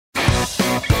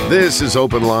This is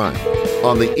Open Line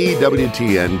on the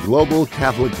EWTN Global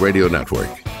Catholic Radio Network.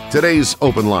 Today's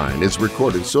Open Line is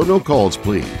recorded, so no calls,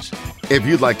 please. If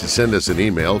you'd like to send us an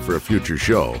email for a future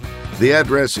show, the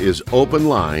address is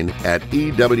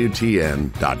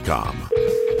openline@ewtn.com.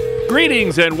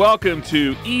 Greetings and welcome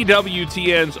to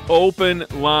EWTN's Open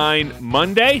Line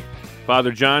Monday.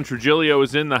 Father John Trujillo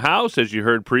is in the house. As you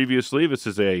heard previously, this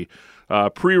is a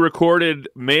pre-recorded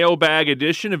mailbag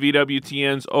edition of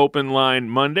EWTN's Open Line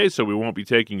Monday, so we won't be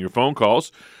taking your phone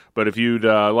calls. But if you'd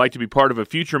like to be part of a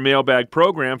future mailbag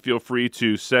program, feel free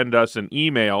to send us an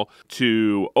email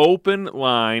to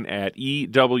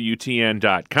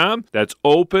openline@ewtn.com. That's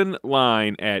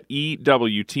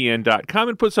openline@ewtn.com,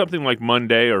 and put something like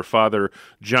Monday or Father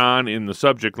John in the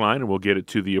subject line, and we'll get it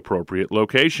to the appropriate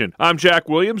location. I'm Jack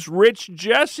Williams. Rich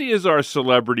Jesse is our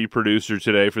celebrity producer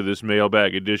today for this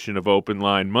mailbag edition of Open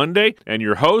Line Monday, and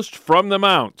your host from the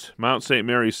Mount St.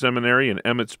 Mary Seminary in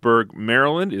Emmitsburg,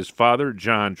 Maryland, is Father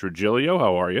John Trujillo.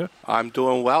 How are you? I'm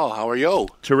doing well. How are you?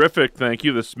 Terrific, thank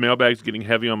you. This mailbag's getting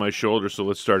heavy on my shoulder, so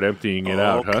let's start emptying it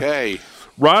out. Okay.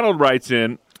 Ronald writes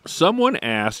in, someone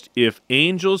asked if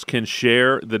angels can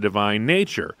share the divine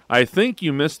nature. I think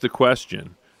you missed the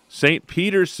question. St.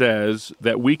 Peter says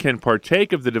that we can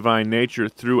partake of the divine nature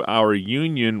through our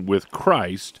union with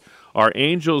Christ. Are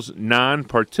angels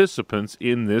non-participants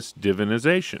in this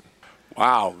divinization?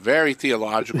 Wow, very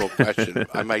theological question.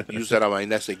 I might use that on my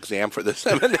next exam for the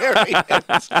seminary.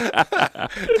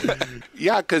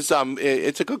 Yeah, because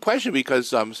it's a good question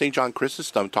because St. John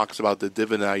Chrysostom talks about the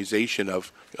divinization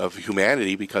of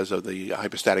humanity because of the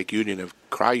hypostatic union of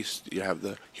Christ. You have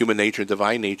the human nature and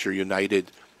divine nature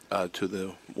united to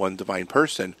the one divine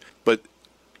person. But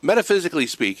metaphysically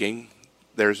speaking,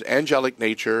 there's angelic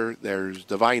nature, there's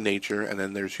divine nature, and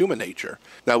then there's human nature.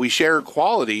 Now, we share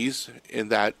qualities in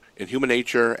that in human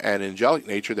nature and angelic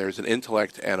nature, there's an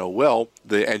intellect and a will.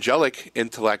 The angelic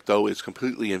intellect, though, is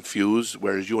completely infused,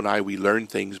 whereas you and I, we learn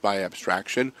things by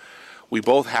abstraction. We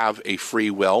both have a free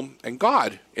will, and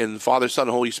God, in Father, Son,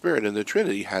 and Holy Spirit, in the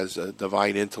Trinity, has a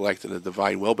divine intellect and a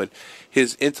divine will, but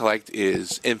his intellect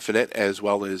is infinite as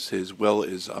well as his will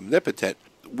is omnipotent.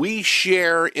 We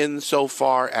share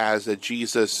insofar as that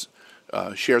Jesus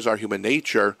shares our human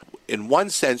nature. In one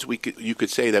sense, you could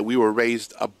say that we were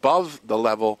raised above the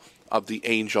level of the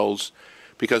angels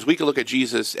because we can look at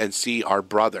Jesus and see our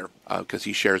brother because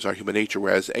he shares our human nature,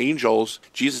 whereas angels,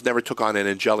 Jesus never took on an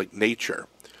angelic nature.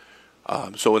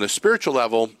 So in a spiritual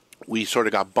level, we sort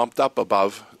of got bumped up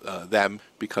above them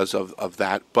because of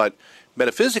that. But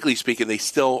metaphysically speaking, they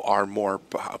still are more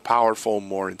powerful,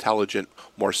 more intelligent,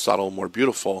 more subtle, more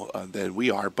beautiful than we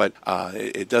are, but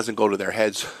it doesn't go to their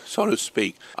heads, so to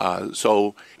speak.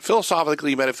 So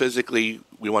philosophically, metaphysically,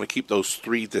 we want to keep those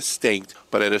three distinct,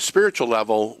 but at a spiritual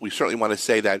level, we certainly want to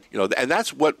say that, and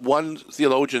that's what one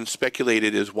theologian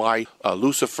speculated is why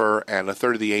Lucifer and a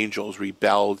third of the angels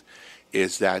rebelled,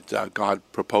 is that God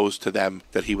proposed to them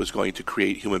that he was going to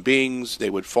create human beings, they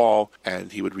would fall,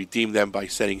 and he would redeem them by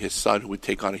sending his son who would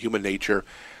take on a human nature.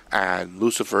 And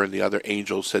Lucifer and the other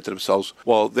angels said to themselves,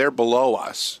 well, they're below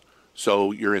us,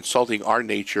 so you're insulting our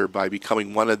nature by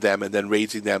becoming one of them and then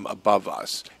raising them above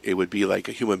us. It would be like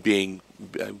a human being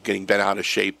getting bent out of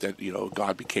shape that,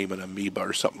 God became an amoeba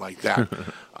or something like that.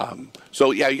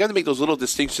 So, yeah, you got to make those little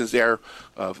distinctions there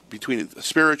between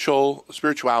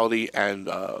spirituality and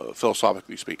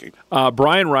philosophically speaking.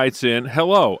 Brian writes in,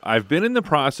 hello, I've been in the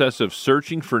process of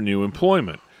searching for new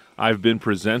employment. I've been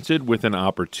presented with an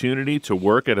opportunity to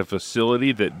work at a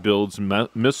facility that builds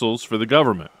missiles for the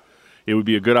government. It would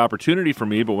be a good opportunity for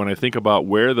me, but when I think about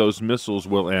where those missiles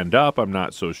will end up, I'm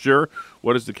not so sure.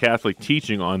 What is the Catholic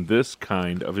teaching on this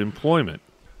kind of employment?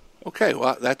 Okay,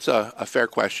 well, that's a fair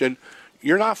question.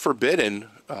 You're not forbidden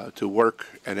to work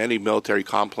in any military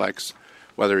complex,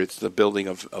 whether it's the building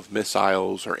of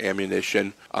missiles or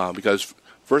ammunition, because,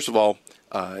 first of all,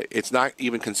 it's not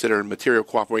even considered material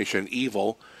cooperation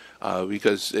evil,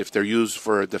 because if they're used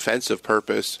for a defensive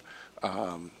purpose,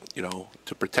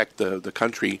 to protect the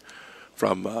country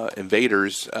from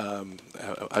invaders,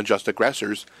 unjust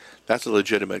aggressors, that's a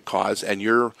legitimate cause, and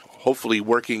you're hopefully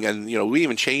working, and we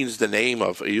even changed the name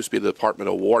of, it used to be the Department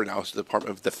of War, now it's the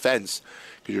Department of Defense,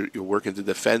 because you're working to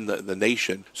defend the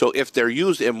nation. So if they're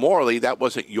used immorally, that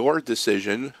wasn't your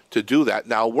decision to do that.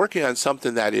 Now, working on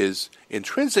something that is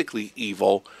intrinsically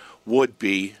evil would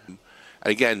be, and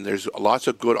again, there's lots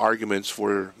of good arguments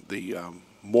for the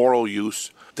moral use,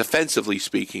 defensively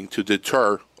speaking, to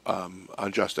deter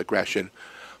unjust aggression.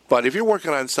 But if you're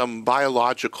working on some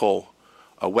biological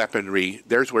weaponry,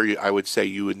 there's where I would say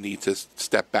you would need to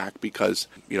step back because,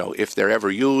 if they're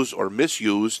ever used or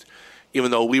misused,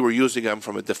 even though we were using them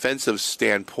from a defensive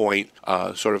standpoint,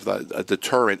 sort of a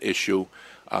deterrent issue.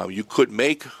 You could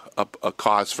make a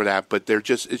cause for that, but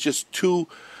it's just too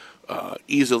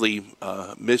easily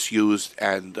misused,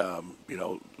 and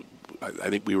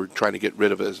I think we were trying to get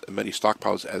rid of as many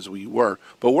stockpiles as we were.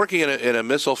 But working in a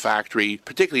missile factory,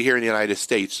 particularly here in the United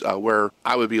States, where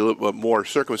I would be a little bit more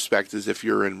circumspect is if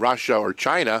you're in Russia or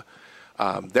China,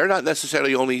 they're not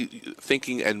necessarily only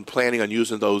thinking and planning on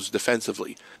using those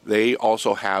defensively. They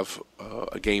also have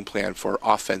a game plan for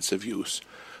offensive use.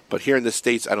 But here in the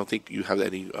States, I don't think you have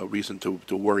any reason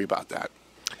to worry about that.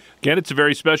 Again, it's a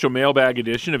very special mailbag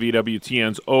edition of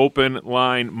EWTN's Open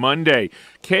Line Monday.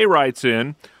 Kay writes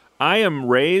in, I am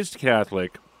raised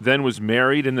Catholic, then was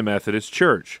married in the Methodist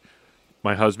Church.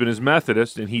 My husband is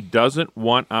Methodist, and he doesn't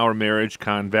want our marriage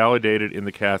convalidated in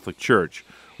the Catholic Church.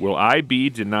 Will I be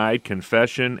denied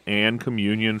confession and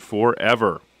communion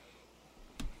forever?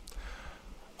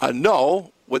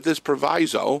 No, with this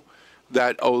proviso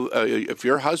that if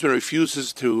your husband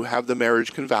refuses to have the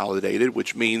marriage convalidated,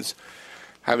 which means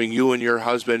having you and your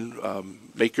husband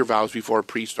make your vows before a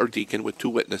priest or deacon with 2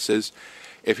 witnesses,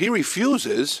 if he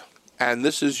refuses, and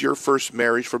this is your first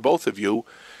marriage for both of you,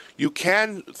 you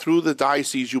can, through the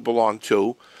diocese you belong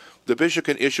to, the bishop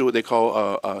can issue what they call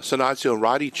a sanatio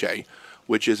radice,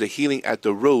 which is a healing at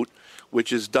the root,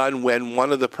 which is done when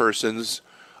one of the persons,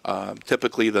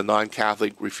 typically the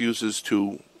non-Catholic, refuses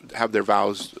to have their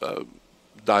vows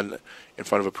done in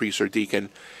front of a priest or deacon.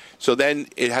 So then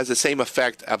it has the same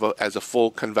effect as a full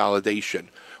convalidation,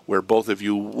 where both of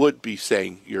you would be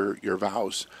saying your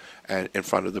vows and in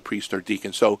front of the priest or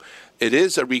deacon. So it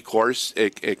is a recourse.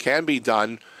 It can be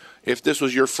done. If this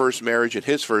was your first marriage and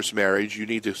his first marriage, you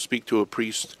need to speak to a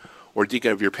priest or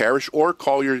deacon of your parish or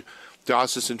call your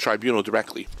diocesan tribunal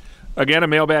directly. Again, a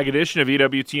mailbag edition of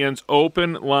EWTN's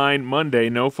Open Line Monday.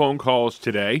 No phone calls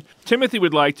today. Timothy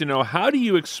would like to know, how do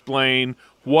you explain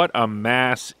what a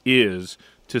Mass is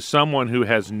to someone who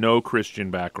has no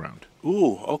Christian background?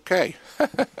 Ooh, okay.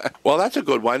 Well, that's a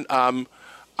good one.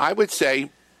 I would say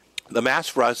the Mass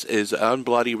for us is an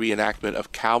unbloody reenactment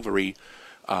of Calvary.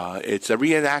 It's a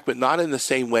reenactment not in the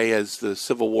same way as the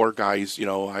Civil War guys.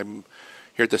 I'm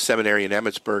here at the seminary in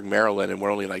Emmitsburg, Maryland, and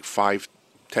we're only like 5-10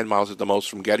 miles at the most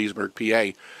from Gettysburg,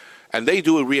 PA. And they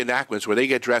do reenactments where they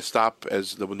get dressed up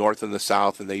as the North and the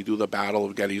South, and they do the Battle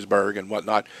of Gettysburg and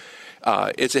whatnot.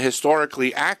 It's a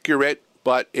historically accurate,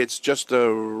 but it's just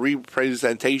a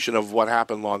representation of what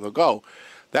happened long ago.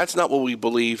 That's not what we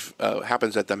believe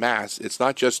happens at the Mass. It's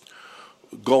not just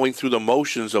going through the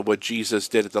motions of what Jesus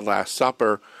did at the Last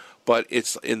Supper, but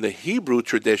it's in the Hebrew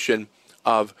tradition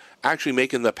of actually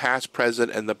making the past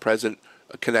present and the present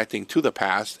connecting to the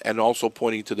past and also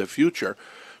pointing to the future.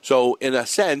 So in a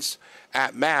sense,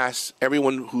 at Mass,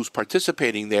 everyone who's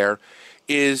participating there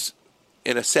is,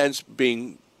 in a sense,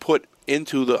 being put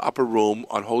into the upper room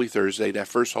on Holy Thursday, that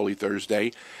first Holy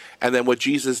Thursday, and then what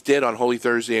Jesus did on Holy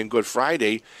Thursday and Good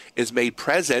Friday is made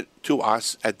present to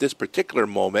us at this particular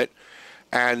moment.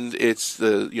 And it's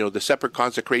the separate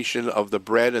consecration of the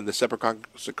bread and the separate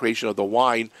consecration of the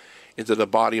wine into the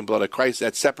body and blood of Christ.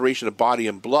 That separation of body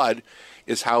and blood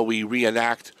is how we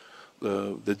reenact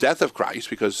the death of Christ,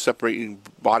 because separating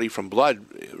body from blood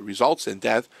results in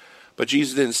death. But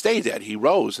Jesus didn't stay dead. He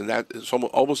rose, and that is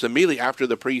almost immediately after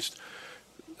the priest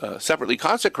separately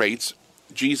consecrates.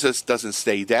 Jesus doesn't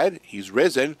stay dead. He's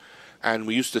risen. And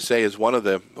we used to say, as one of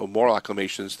the moral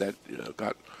acclamations that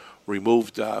got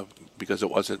removed because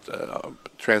it wasn't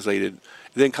translated,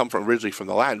 it didn't come originally from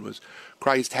the Latin, was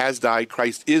Christ has died,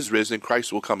 Christ is risen,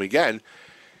 Christ will come again.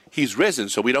 He's risen,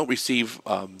 so we don't receive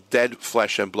dead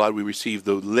flesh and blood. We receive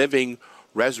the living,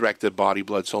 resurrected body,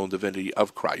 blood, soul, and divinity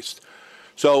of Christ.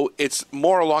 So it's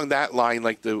more along that line,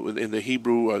 like in the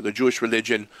Hebrew or the Jewish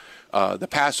religion. The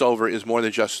Passover is more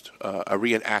than just a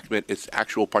reenactment. It's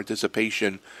actual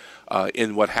participation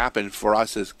in what happened for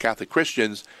us as Catholic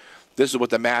Christians. This is what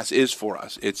the Mass is for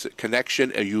us. It's a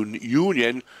connection, a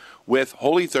union with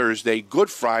Holy Thursday, Good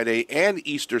Friday, and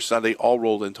Easter Sunday all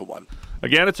rolled into one.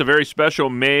 Again, it's a very special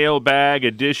mailbag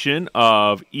edition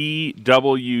of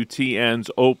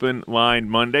EWTN's Open Line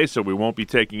Monday, so we won't be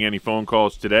taking any phone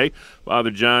calls today.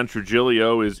 Father John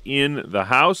Trujillo is in the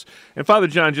house. And Father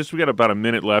John, we got about a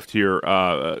minute left here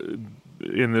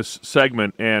in this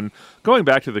segment. And going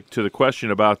back to the question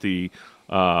about the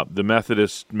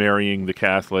Methodist marrying the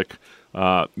Catholic,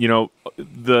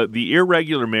 the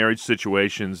irregular marriage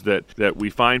situations that we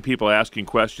find people asking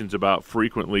questions about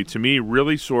frequently, to me,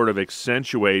 really sort of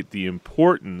accentuate the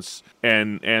importance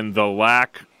and the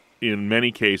lack in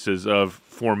many cases of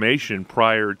formation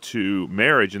prior to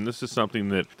marriage, and this is something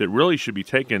that really should be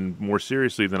taken more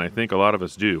seriously than I think a lot of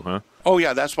us do, huh? Oh,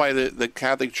 yeah, that's why the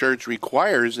Catholic Church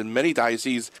requires in many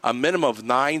dioceses a minimum of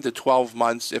 9 to 12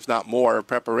 months, if not more, of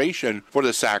preparation for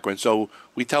the sacrament. So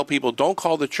we tell people, don't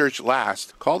call the church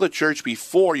last. Call the church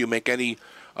before you make any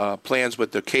plans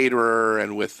with the caterer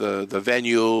and with the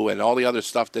venue and all the other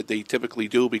stuff that they typically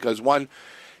do, because one,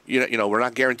 we're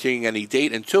not guaranteeing any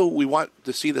date, and two, we want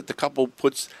to see that the couple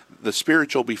puts the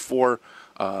spiritual before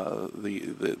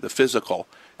the physical.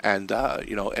 And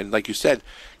and like you said,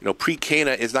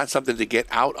 pre-Cana is not something to get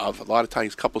out of. A lot of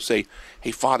times couples say, "Hey,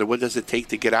 Father, what does it take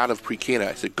to get out of pre-Cana?"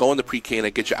 I said, "Go into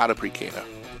pre-Cana, get you out of pre-Cana."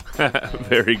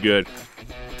 Very good.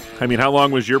 I mean, how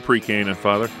long was your pre-Cana,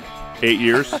 Father? 8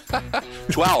 years?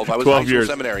 12. I was 12 in years.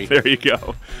 seminary. There you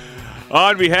go.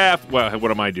 On behalf, well, what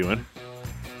am I doing?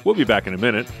 We'll be back in a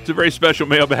minute. It's a very special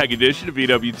mailbag edition of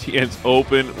EWTN's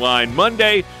Open Line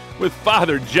Monday with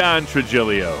Father John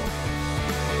Trigilio.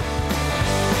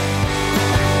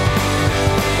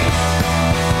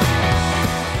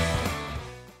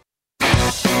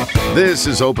 This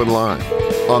is Open Line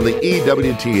on the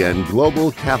EWTN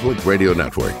Global Catholic Radio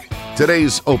Network.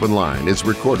 Today's Open Line is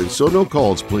recorded, so no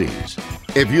calls, please.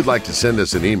 If you'd like to send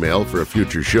us an email for a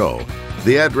future show,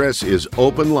 the address is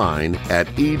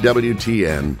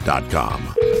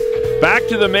openline@ewtn.com. Back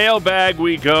to the mailbag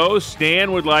we go.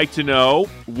 Stan would like to know,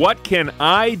 what can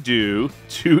I do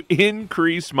to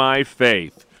increase my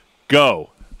faith?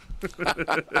 Go.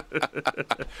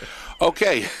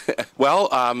 Okay. Well,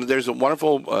 there's a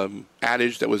wonderful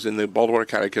adage that was in the Baltimore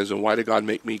Catechism: why did God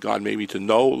make me? God made me to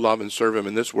know, love, and serve him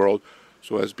in this world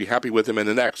so as to be happy with him in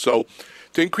the next. So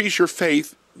to increase your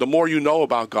faith, the more you know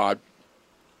about God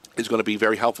is going to be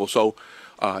very helpful. So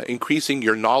increasing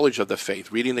your knowledge of the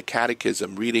faith, reading the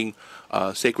catechism, reading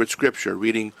sacred scripture,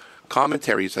 reading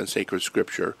commentaries on sacred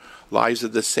scripture, lives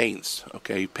of the saints,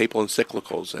 okay, papal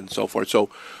encyclicals, and so forth. So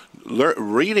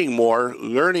reading more,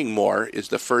 learning more is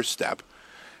the first step.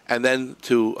 And then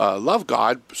to love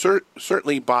God,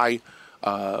 certainly by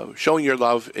showing your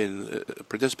love in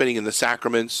participating in the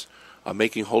sacraments,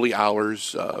 making holy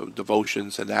hours,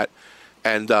 devotions, and that.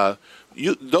 And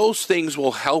those things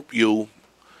will help you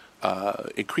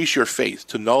increase your faith,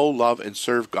 to know, love, and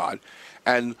serve God.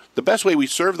 And the best way we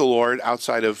serve the Lord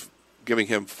outside of giving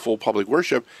him full public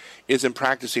worship is in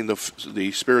practicing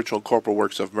the spiritual and corporal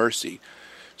works of mercy.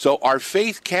 So our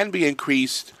faith can be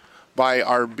increased by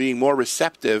our being more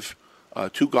receptive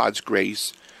to God's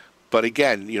grace. But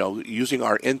again, using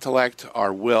our intellect,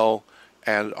 our will,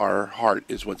 and our heart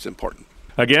is what's important.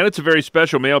 Again, it's a very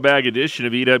special mailbag edition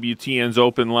of EWTN's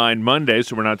Open Line Monday,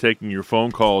 so we're not taking your phone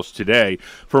calls today.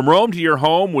 From Rome to your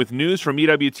home, with news from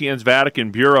EWTN's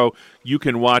Vatican Bureau, you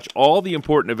can watch all the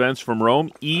important events from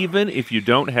Rome, even if you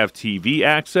don't have TV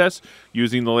access.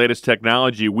 Using the latest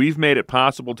technology, we've made it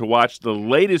possible to watch the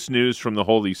latest news from the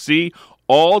Holy See,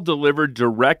 all delivered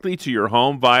directly to your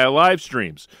home via live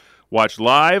streams. Watch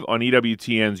live on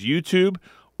EWTN's YouTube,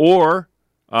 or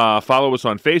follow us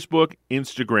on Facebook,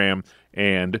 Instagram,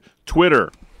 and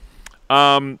Twitter. We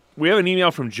have an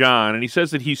email from John, and he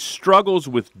says that he struggles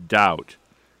with doubt.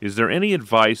 Is there any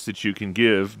advice that you can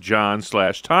give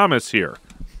John/Thomas here?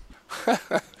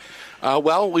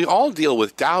 Well, we all deal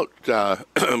with doubt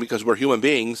because we're human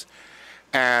beings,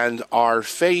 and our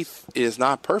faith is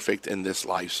not perfect in this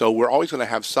life. So we're always going to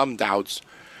have some doubts.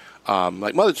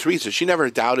 Like Mother Teresa, she never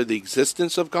doubted the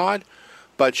existence of God,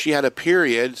 but she had a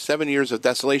period, 7 years of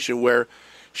desolation, where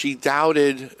she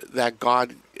doubted that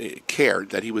God cared,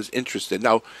 that he was interested.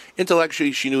 Now,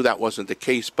 intellectually, she knew that wasn't the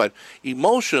case, but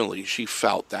emotionally, she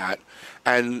felt that.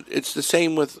 And it's the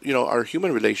same with, our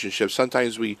human relationships.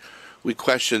 Sometimes we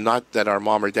question not that our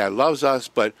mom or dad loves us,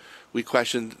 but we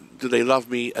question, do they love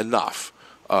me enough?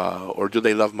 Or do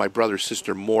they love my brother or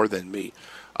sister more than me?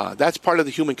 That's part of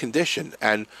the human condition.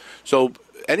 And so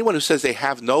anyone who says they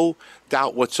have no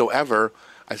doubt whatsoever,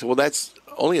 I said, well, that's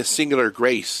only a singular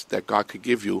grace that God could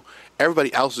give you.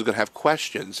 Everybody else is going to have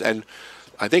questions. And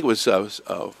I think it was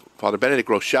Father Benedict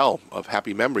Rochelle of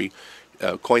happy memory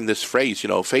coined this phrase,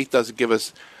 faith doesn't give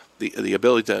us the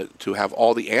ability to have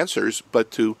all the answers,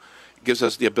 but gives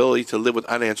us the ability to live with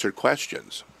unanswered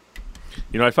questions.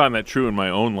 I find that true in my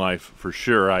own life for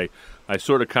sure. I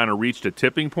sort of kind of reached a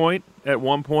tipping point at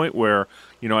one point where,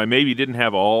 I maybe didn't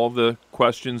have all the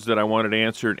questions that I wanted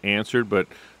answered, but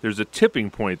there's a tipping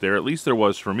point there, at least there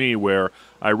was for me, where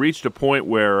I reached a point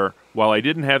where, while I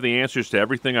didn't have the answers to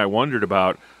everything I wondered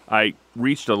about, I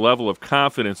reached a level of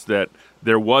confidence that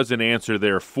there was an answer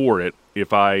there for it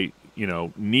if I,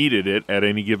 needed it at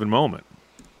any given moment.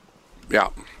 Yeah,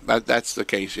 that's the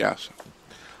case, yes.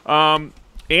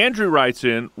 Andrew writes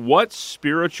in, what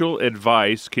spiritual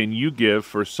advice can you give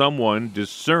for someone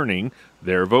discerning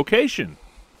their vocation?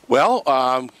 Well,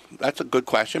 that's a good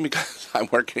question because I'm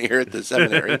working here at the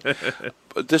seminary.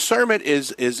 Discernment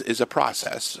is a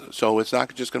process, so it's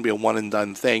not just going to be a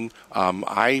one-and-done thing.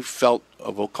 I felt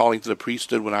a calling to the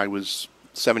priesthood when I was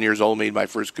 7 years old, made my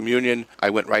first communion. I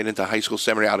went right into high school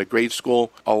seminary out of grade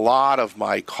school. A lot of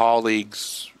my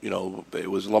colleagues, it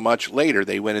was much later.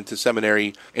 They went into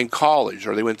seminary in college,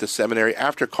 or they went to seminary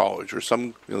after college, or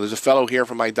there's a fellow here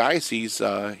from my diocese.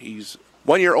 He's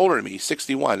 1 year older than me,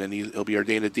 61, and he'll be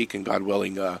ordained a deacon, God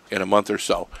willing, in a month or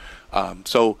so.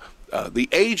 The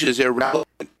age is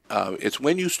irrelevant. It's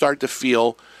when you start to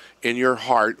feel in your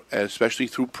heart, especially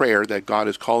through prayer, that God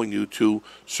is calling you to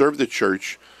serve the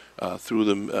church through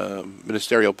the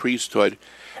ministerial priesthood.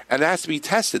 And that has to be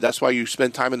tested. That's why you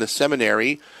spend time in the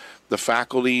seminary. The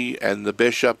faculty and the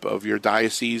bishop of your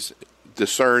diocese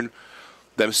discern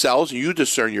themselves, and you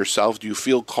discern yourself. Do you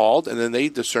feel called? And then they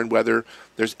discern whether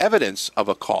there's evidence of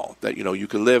a call, that you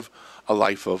can live a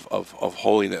life of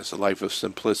holiness, a life of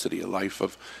simplicity, a life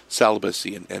of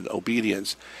celibacy and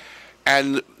obedience.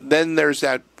 And then there's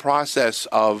that process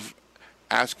of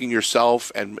asking yourself,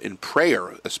 and in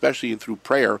prayer, especially through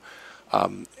prayer,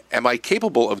 am I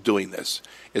capable of doing this?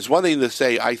 It's one thing to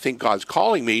say, I think God's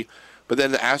calling me, but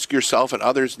then to ask yourself, and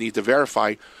others need to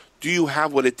verify, do you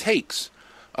have what it takes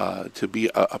to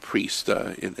be a priest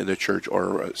in the church,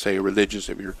 or say a religious,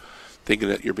 if you're thinking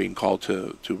that you're being called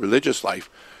to religious life.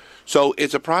 So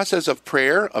it's a process of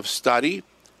prayer, of study,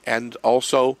 and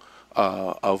also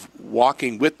of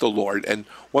walking with the Lord. And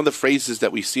one of the phrases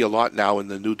that we see a lot now in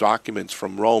the new documents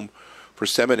from Rome for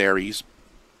seminaries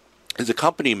is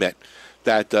accompaniment,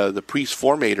 that the priest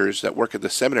formators that work at the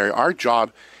seminary, our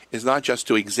job is not just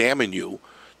to examine you,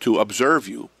 to observe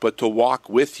you, but to walk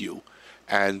with you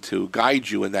and to guide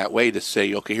you in that way, to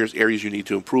say, okay, here's areas you need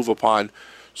to improve upon,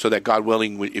 so that God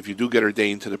willing, if you do get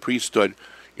ordained to the priesthood,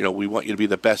 we want you to be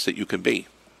the best that you can be.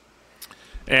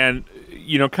 And,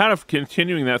 kind of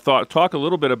continuing that thought, talk a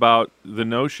little bit about the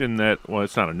notion that, well,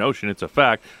 it's not a notion, it's a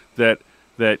fact, that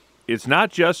it's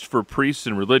not just for priests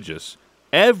and religious.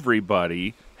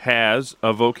 Everybody has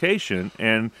a vocation,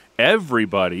 and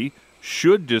everybody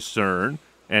should discern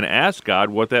and ask God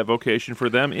what that vocation for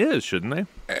them is, shouldn't they?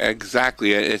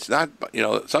 Exactly. It's not,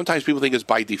 sometimes people think it's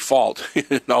by default.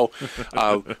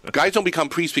 Guys don't become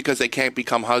priests because they can't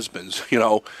become husbands. When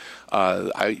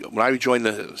I joined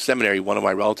the seminary, one of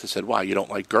my relatives said, "Wow, you don't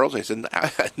like girls?" I said,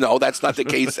 "No, that's not the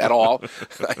case at all."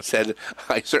 I said,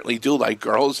 "I certainly do like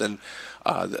girls, and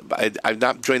I've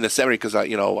not joined the seminary because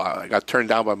I got turned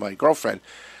down by my girlfriend,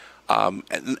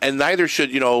 and neither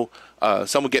should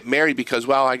someone get married because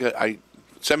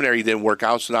seminary didn't work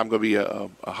out, so now I'm going to be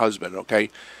a husband." Okay,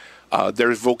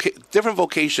 there's different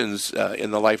vocations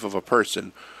in the life of a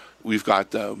person. We've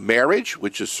got marriage,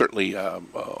 which is certainly a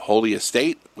holy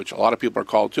estate, which a lot of people are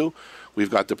called to. We've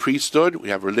got the priesthood. We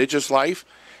have religious life.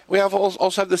 We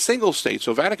also have the single state.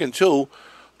 So Vatican II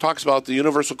talks about the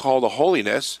universal call to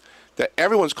holiness, that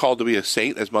everyone's called to be a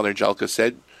saint, as Mother Angelica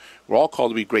said. We're all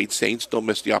called to be great saints. Don't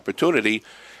miss the opportunity.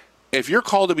 If you're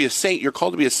called to be a saint, you're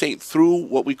called to be a saint through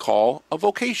what we call a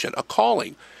vocation, a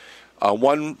calling.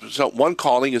 One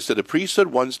calling is to the priesthood,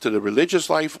 one's to the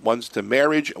religious life, one's to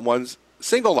marriage, and one's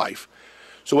single life.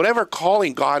 So whatever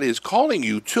calling God is calling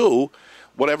you to,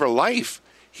 whatever life,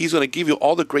 He's going to give you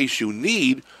all the grace you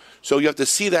need. So you have to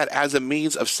see that as a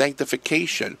means of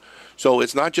sanctification. So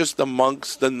it's not just the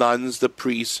monks, the nuns, the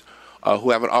priests who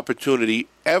have an opportunity.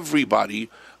 Everybody,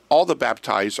 all the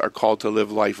baptized, are called to live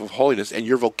a life of holiness, and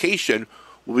your vocation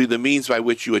will be the means by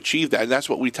which you achieve that. And that's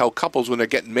what we tell couples when they're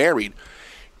getting married.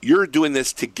 You're doing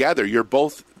this together. You're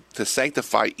both to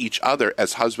sanctify each other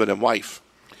as husband and wife.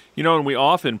 And we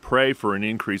often pray for an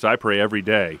increase. I pray every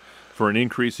day for an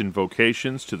increase in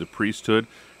vocations to the priesthood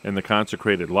and the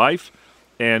consecrated life.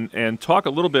 And talk a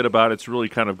little bit about, it's really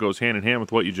kind of goes hand in hand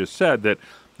with what you just said, that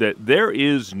there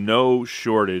is no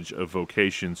shortage of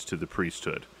vocations to the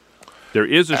priesthood. There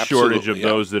is a shortage of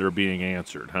those that are being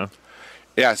answered, huh?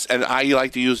 Yes, and I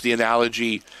like to use the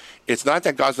analogy, it's not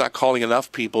that God's not calling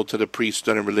enough people to the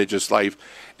priesthood and religious life.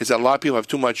 It's that a lot of people have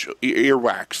too much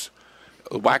earwax,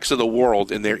 wax of the world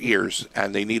in their ears,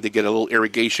 and they need to get a little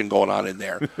irrigation going on in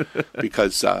there.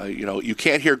 Because, you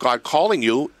can't hear God calling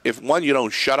you if, one, you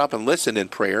don't shut up and listen in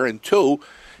prayer, and two,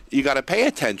 you got to pay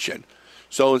attention.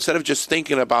 So instead of just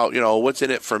thinking about, what's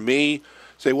in it for me,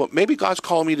 say, well, maybe God's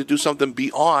calling me to do something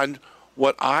beyond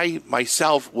what I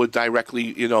myself would directly,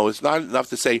 it's not enough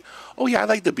to say, oh yeah, I'd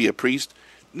like to be a priest.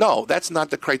 No, that's not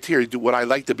the criteria. Do what I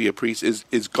like to be a priest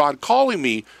is God calling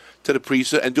me to the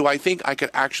priesthood, and do I think I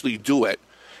could actually do it?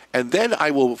 and then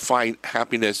I will find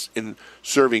happiness in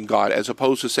serving God, as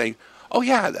opposed to saying, oh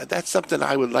yeah, that's something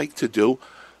I would like to do.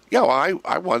 Yeah, well,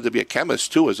 I wanted to be a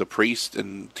chemist too, as a priest,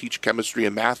 and teach chemistry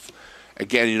and math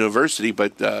again in university,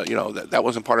 but that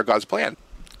wasn't part of God's plan.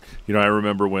 I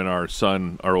remember when our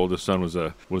oldest son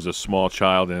was a small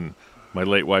child, and my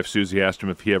late wife Susie asked him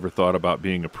if he ever thought about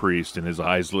being a priest, and his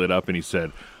eyes lit up and he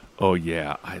said, oh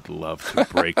yeah, I'd love to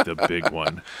break the big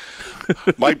one.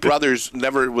 My brothers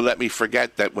never would let me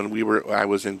forget that when I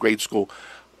was in grade school,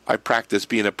 I practiced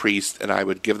being a priest, and I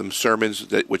would give them sermons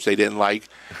which they didn't like,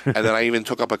 and then I even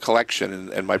took up a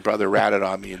collection, and my brother ratted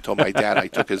on me and told my dad I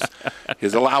took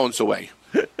his allowance away.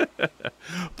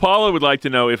 Paula would like to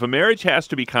know, if a marriage has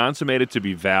to be consummated to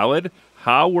be valid,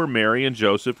 how were Mary and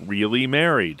Joseph really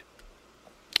married?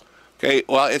 Okay,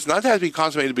 well, it's not that it has to be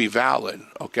consummated to be valid,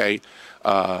 okay?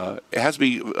 It has to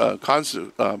be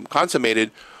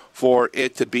consummated for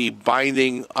it to be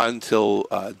binding until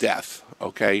death,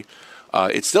 okay?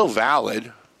 It's still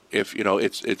valid if,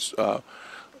 it's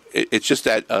just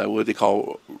that what they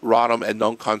call radum et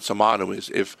non consummatum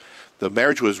is if the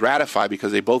marriage was ratified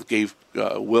because they both gave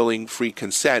willing, free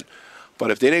consent. But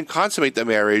if they didn't consummate the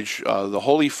marriage, the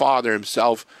Holy Father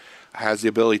himself has the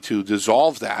ability to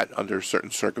dissolve that under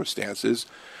certain circumstances.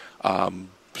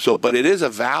 But it is a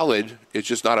valid, it's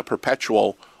just not a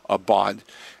perpetual bond.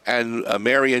 And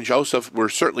Mary and Joseph were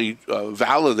certainly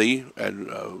validly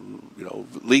and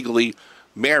legally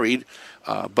married,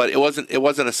 but it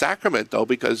wasn't a sacrament though,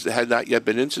 because it had not yet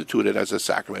been instituted as a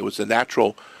sacrament. It was the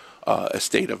natural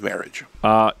estate of marriage.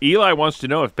 Eli wants to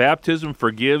know if baptism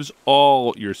forgives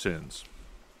all your sins.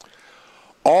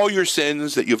 All your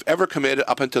sins that you've ever committed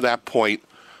up until that point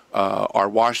are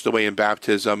washed away in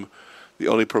baptism. The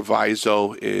only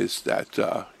proviso is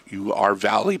that you are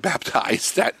validly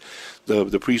baptized, that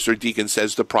the priest or deacon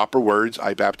says the proper words,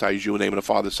 I baptize you in the name of the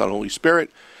Father, Son, and Holy Spirit,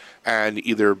 and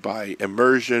either by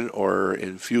immersion or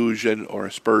infusion or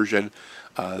aspersion,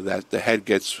 that the head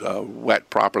gets wet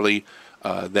properly.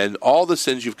 Then all the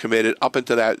sins you've committed up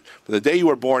until that, from the day you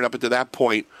were born up until that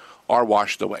point, are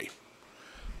washed away.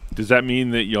 Does that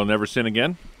mean that you'll never sin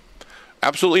again?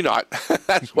 Absolutely not.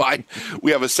 That's why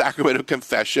we have a sacrament of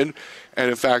confession. And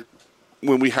in fact,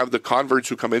 when we have the converts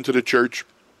who come into the church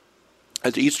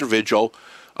at the Easter Vigil,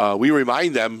 we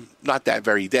remind them, not that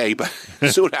very day, but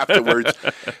soon afterwards,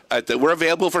 that we're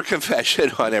available for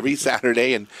confession on every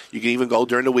Saturday, and you can even go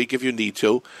during the week if you need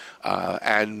to.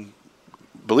 And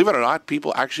believe it or not,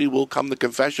 people actually will come to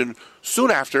confession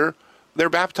soon after they're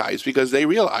baptized, because they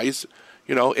realize,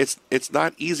 it's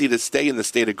not easy to stay in the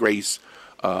state of grace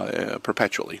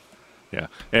perpetually. Yeah,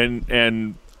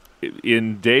 and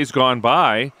in days gone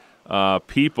by,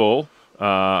 people,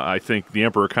 I think the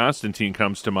Emperor Constantine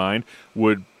comes to mind,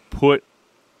 would put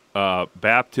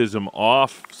baptism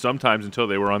off sometimes until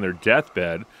they were on their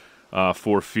deathbed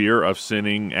for fear of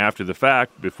sinning after the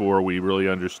fact, before we really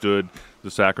understood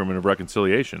the sacrament of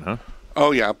reconciliation, huh?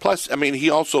 Oh, yeah. Plus, he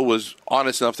also was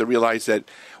honest enough to realize that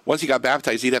once he got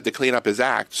baptized, he'd have to clean up his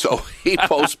act. So he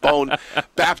postponed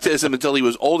baptism until he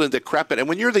was old and decrepit. And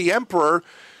when you're the emperor,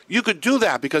 you could do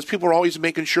that because people are always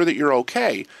making sure that you're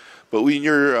okay. But when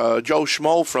you're Joe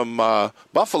Schmo from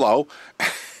Buffalo,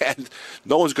 and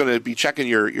no one's going to be checking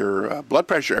your blood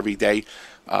pressure every day,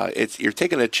 you're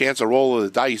taking a chance, a roll of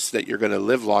the dice that you're going to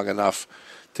live long enough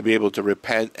to be able to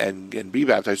repent and be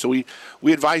baptized. So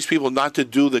we advise people not to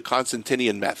do the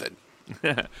Constantinian method.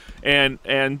 and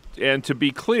to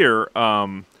be clear,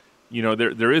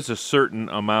 there is a certain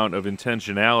amount of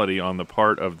intentionality on the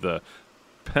part of the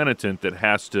penitent that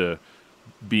has to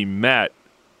be met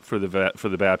for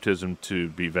the baptism to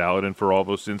be valid and for all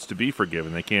those sins to be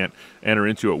forgiven. They can't enter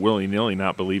into it willy-nilly,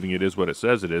 not believing it is what it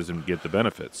says it is, and get the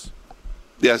benefits.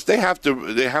 Yes, they have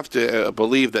to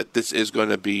believe that this is going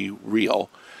to be real.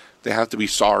 They have to be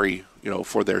sorry,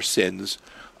 for their sins.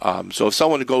 So if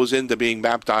someone goes into being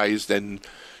baptized and,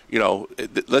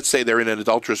 let's say they're in an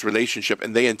adulterous relationship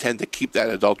and they intend to keep that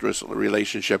adulterous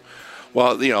relationship,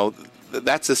 well,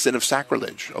 that's a sin of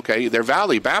sacrilege, okay? They're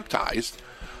validly baptized,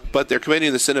 but they're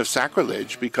committing the sin of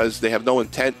sacrilege because they have no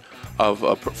intent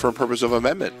for purpose of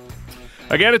amendment.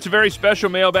 Again, it's a very special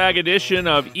mailbag edition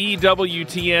of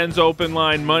EWTN's Open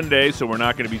Line Monday, so we're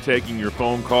not going to be taking your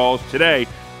phone calls today,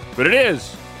 but it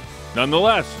is,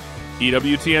 nonetheless,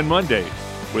 EWTN Monday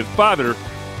with Father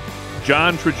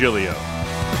John Trigilio.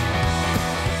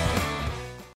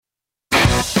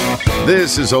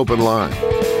 This is Open Line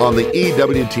on the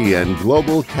EWTN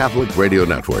Global Catholic Radio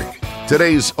Network.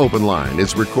 Today's Open Line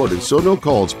is recorded, so no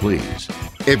calls, please.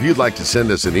 If you'd like to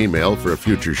send us an email for a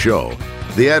future show,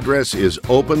 the address is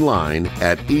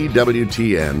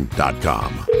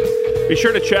openline@ewtn.com. Be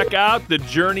sure to check out The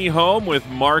Journey Home with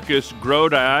Marcus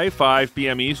Grodi, 5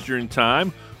 p.m. Eastern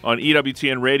Time on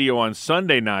EWTN Radio on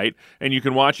Sunday night, and you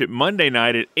can watch it Monday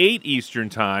night at 8 Eastern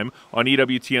Time on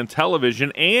EWTN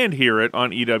Television and hear it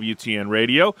on EWTN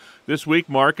Radio. This week,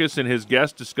 Marcus and his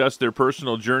guests discuss their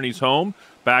personal journeys home,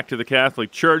 back to the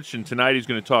Catholic Church, and tonight he's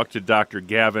going to talk to Dr.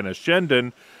 Gavin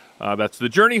Ashenden. That's The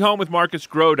Journey Home with Marcus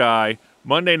Grodi,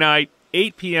 Monday night,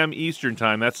 8 p.m. Eastern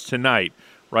Time. That's tonight,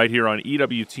 right here on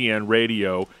EWTN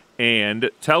Radio and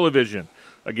Television.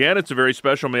 Again, it's a very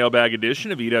special mailbag edition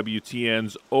of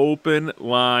EWTN's Open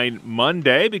Line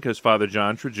Monday because Father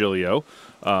John Trigilio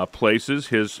places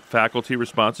his faculty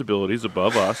responsibilities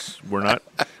above us.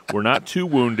 We're not too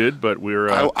wounded, but we're.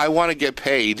 I want to get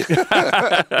paid.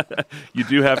 You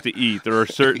do have to eat. There are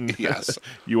certain. Yes.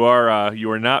 You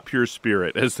are not pure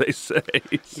spirit, as they say.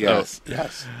 So,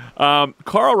 yes.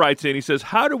 Carl writes in. He says,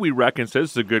 "How do we reconcile?"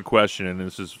 This is a good question, and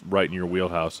this is right in your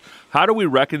wheelhouse. How do we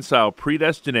reconcile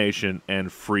predestination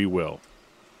and free will?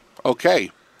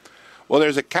 Okay. Well,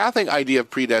 there's a Catholic idea of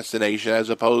predestination as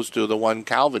opposed to the one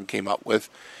Calvin came up with.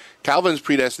 Calvin's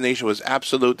predestination was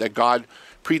absolute, that God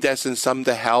predestined some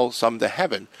to hell, some to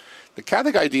heaven. The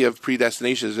Catholic idea of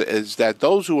predestination is that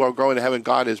those who are going to heaven,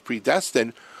 God is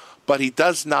predestined, but he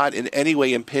does not in any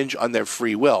way impinge on their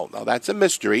free will. Now, that's a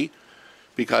mystery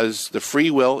because the free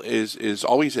will is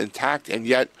always intact, and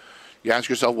yet you ask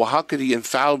yourself, well, how could he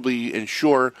infallibly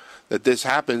ensure that this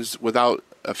happens without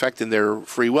affecting their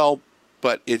free will?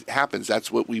 But it happens.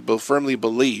 That's what we firmly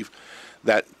believe,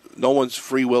 that no one's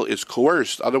free will is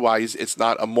coerced. Otherwise, it's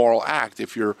not a moral act.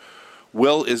 If your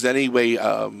will is any way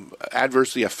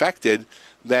adversely affected,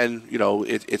 then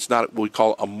it's not what we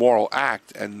call a moral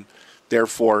act, and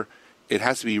therefore it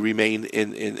has to remain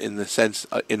in the sense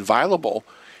inviolable.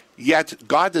 Yet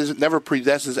God never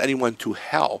predestines anyone to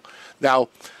hell. Now,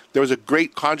 there was a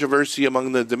great controversy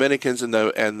among the Dominicans and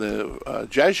the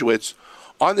Jesuits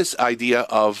on this idea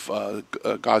of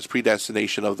God's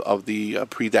predestination of the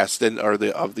predestined, or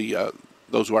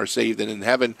those who are saved and in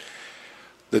heaven.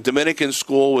 The Dominican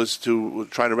school was to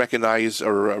try to recognize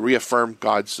or reaffirm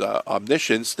God's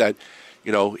omniscience, that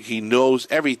he knows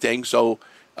everything, so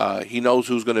he knows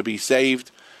who's going to be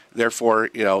saved. Therefore,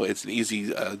 it's an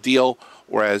easy deal.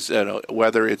 Whereas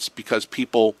whether it's because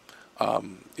people,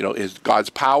 is God's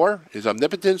power, his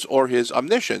omnipotence, or his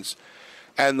omniscience.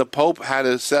 And the Pope had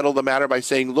to settle the matter by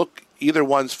saying, look, either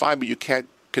one's fine, but you can't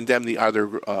condemn the other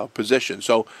position.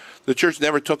 So the Church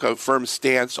never took a firm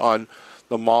stance on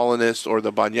the Molinists or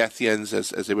the Bonethians,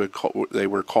 as they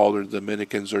were called, or the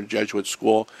Dominicans or Jesuit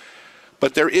school.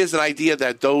 But there is an idea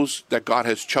that those that God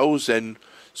has chosen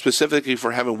specifically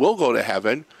for heaven will go to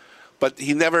heaven, but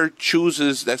he never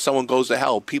chooses that someone goes to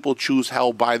hell. People choose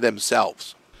hell by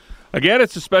themselves. Again,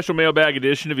 it's a special mailbag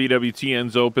edition of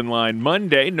EWTN's Open Line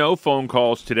Monday. No phone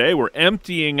calls today. We're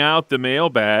emptying out the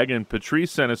mailbag, and Patrice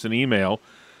sent us an email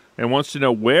and wants to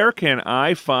know, where can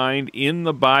I find in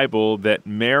the Bible that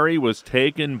Mary was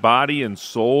taken body and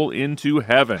soul into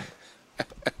heaven?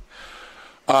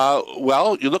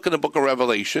 Well, you look in the book of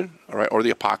Revelation, all right, or the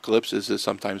Apocalypse, as it's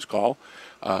sometimes called,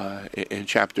 in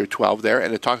chapter 12 there,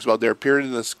 and it talks about there appeared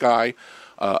in the sky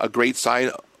a great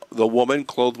sign, the woman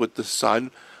clothed with the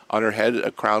sun on her head,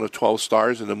 a crown of 12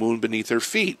 stars, and the moon beneath her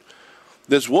feet.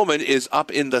 This woman is up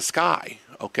in the sky,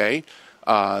 okay?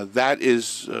 That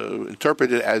is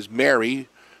interpreted as Mary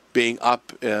being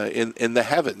up in the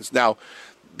heavens. Now,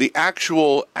 the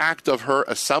actual act of her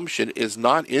assumption is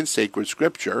not in sacred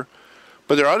scripture,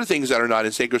 but there are other things that are not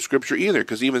in sacred scripture either,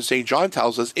 because even St. John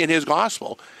tells us in his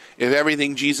gospel, if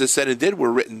everything Jesus said and did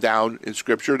were written down in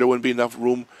scripture, there wouldn't be enough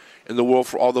room in the world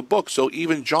for all the books. So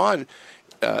even John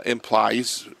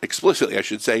implies, explicitly I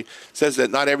should say, says that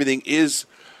not everything it's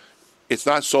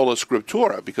not sola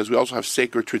scriptura, because we also have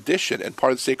sacred tradition. And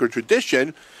part of the sacred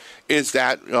tradition is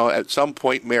that at some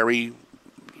point Mary,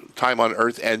 time on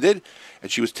earth ended,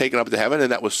 and she was taken up to heaven,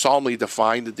 and that was solemnly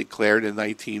defined and declared in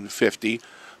 1950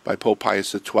 by Pope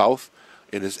Pius XII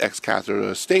in his ex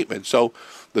cathedra statement. So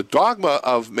the dogma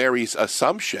of Mary's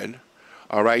assumption,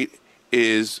 all right,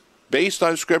 is based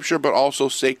on scripture, but also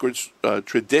sacred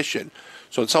tradition.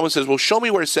 So when someone says, well, show me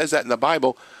where it says that in the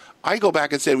Bible, I go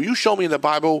back and say, well, you show me in the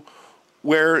Bible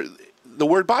where the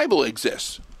word Bible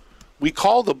exists. We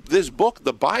call this book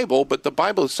the Bible, but the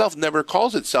Bible itself never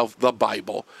calls itself the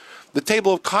Bible. The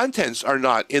table of contents are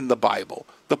not in the Bible.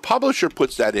 The publisher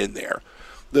puts that in there.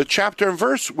 The chapter and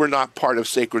verse were not part of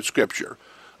sacred scripture.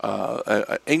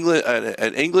 An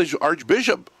English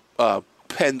archbishop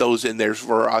penned those in there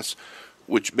for us,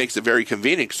 which makes it very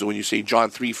convenient. So when you say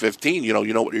John 3:15, you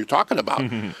know what you're talking about.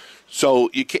 So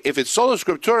if it's sola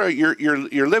scriptura,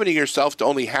 you're limiting yourself to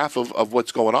only half of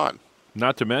what's going on.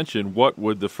 Not to mention, what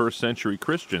would the first century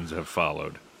Christians have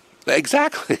followed?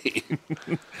 Exactly.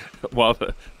 while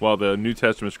the New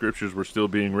Testament scriptures were still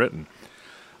being written.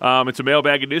 It's a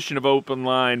mailbag edition of Open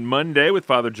Line Monday with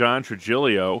Father John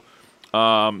Trigilio.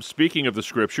 Speaking of the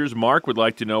scriptures, Mark would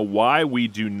like to know why we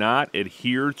do not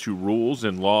adhere to rules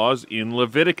and laws in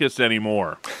Leviticus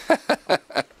anymore.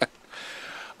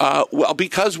 Well,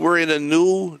 because we're in a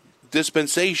new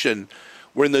dispensation.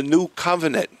 We're in the new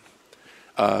covenant.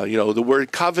 The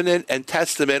word covenant and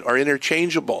testament are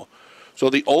interchangeable. So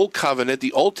the old covenant,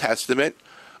 the Old Testament,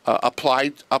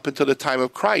 applied up until the time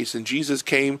of Christ. And Jesus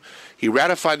came, he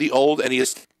ratified the old, and he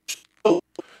established the new.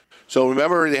 So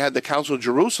remember, they had the Council of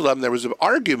Jerusalem. There was an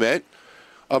argument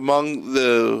among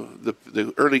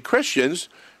the early Christians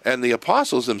and the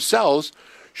apostles themselves.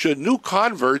 Should new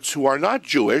converts who are not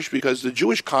Jewish, because the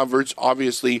Jewish converts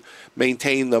obviously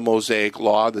maintain the Mosaic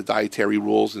law, the dietary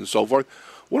rules, and so forth.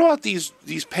 What about these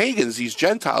pagans, these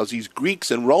Gentiles, these Greeks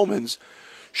and Romans?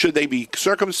 Should they be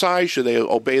circumcised? Should they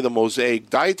obey the Mosaic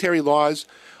dietary laws,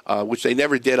 which they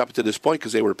never did up to this point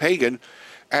because they were pagan?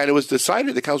 And it was decided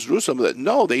at the Council of Jerusalem that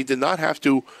no, they did not have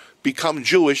to become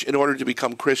Jewish in order to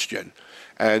become Christian.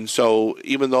 And so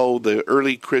even though the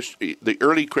early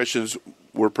Christians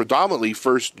were predominantly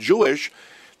first Jewish,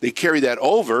 they carried that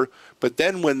over. But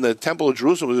then when the Temple of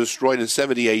Jerusalem was destroyed in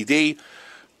 70 A.D.,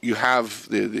 you have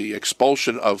the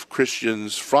expulsion of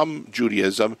Christians from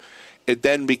Judaism. It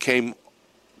then became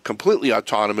completely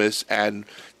autonomous, and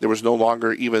there was no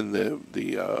longer even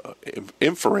the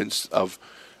inference of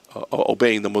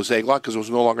obeying the Mosaic law because it was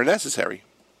no longer necessary.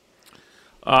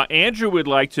 Andrew would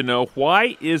like to know,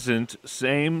 why isn't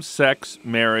same-sex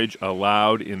marriage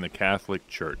allowed in the Catholic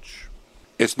Church?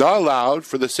 It's not allowed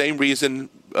for the same reason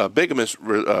bigamous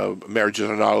marriages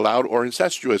are not allowed, or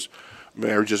incestuous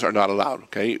marriages are not allowed.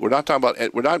 Okay, we're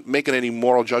not making any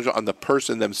moral judgment on the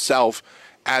person themselves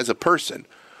as a person.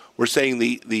 We're saying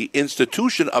the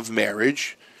institution of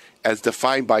marriage, as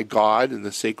defined by God in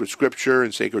the sacred scripture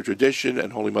and sacred tradition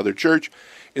and Holy Mother Church,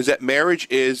 is that marriage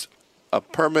is a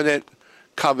permanent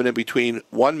covenant between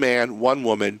one man, one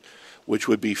woman, which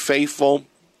would be faithful,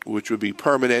 which would be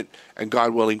permanent, and,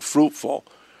 God willing, fruitful.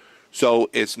 So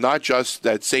it's not just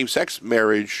that same-sex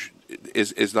marriage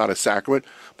is not a sacrament,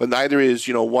 but neither is,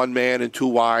 one man and two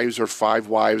wives or five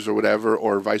wives or whatever,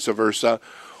 or vice versa,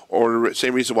 or the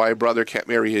same reason why a brother can't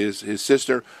marry his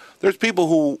sister. There's people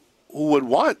who would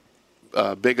want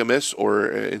bigamous or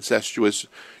incestuous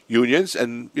unions,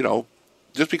 and,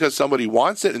 just because somebody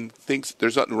wants it and thinks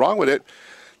there's nothing wrong with it,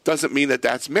 doesn't mean that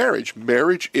that's marriage.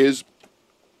 Marriage is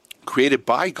created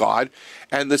by God,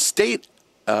 and the state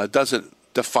doesn't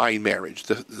define marriage.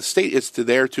 The state is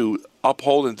there to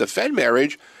uphold and defend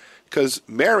marriage, because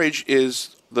marriage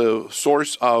is the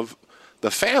source of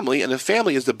the family, and the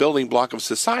family is the building block of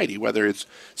society, whether it's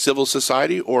civil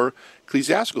society or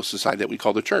ecclesiastical society that we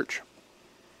call the church.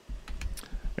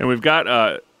 And we've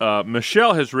got,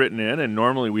 Michelle has written in, and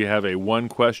normally we have a one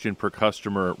question per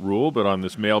customer rule, but on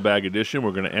this mailbag edition,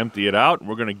 we're going to empty it out.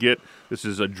 We're going to this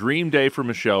is a dream day for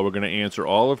Michelle. We're going to answer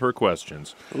all of her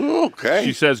questions. Okay.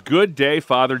 She says, "Good day,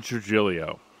 Father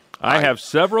Trigilio. I have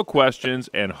several questions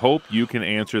and hope you can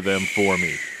answer them for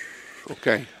me."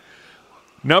 Okay.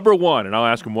 Number one, and I'll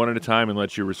ask them one at a time and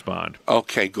let you respond.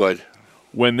 Okay, good.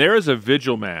 When there is a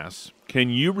vigil mass, can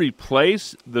you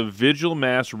replace the vigil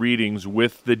mass readings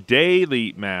with the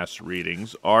daily mass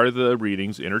readings? Are the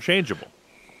readings interchangeable?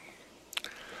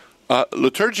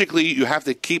 Liturgically, you have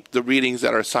to keep the readings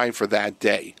that are assigned for that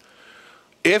day.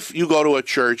 If you go to a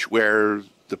church where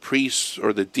the priest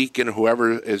or the deacon or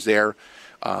whoever is there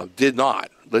did not,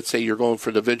 let's say you're going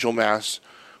for the vigil mass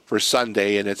for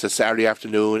Sunday and it's a Saturday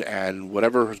afternoon, and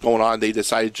whatever is going on, they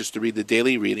decided just to read the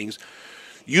daily readings,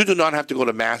 you do not have to go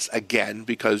to Mass again,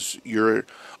 because your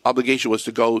obligation was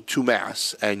to go to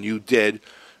Mass, and you did.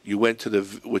 You went to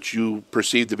which you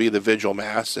perceived to be the vigil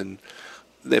Mass, and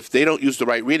if they don't use the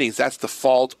right readings, that's the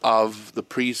fault of the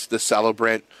priest, the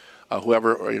celebrant,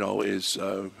 whoever is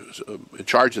in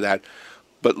charge of that.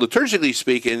 But liturgically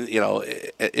speaking,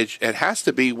 it has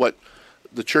to be what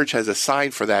the church has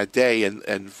assigned for that day,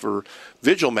 and for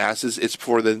vigil masses, it's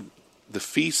for the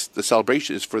feast. The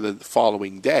celebration is for the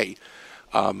following day.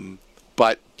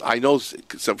 But I know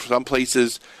some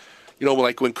places,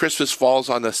 like when Christmas falls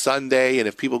on a Sunday, and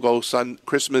if people go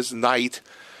Christmas night,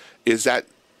 is that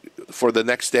for the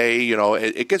next day?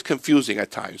 It gets confusing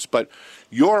at times. But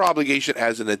your obligation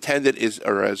as an attendant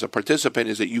or as a participant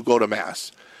is that you go to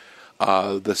Mass.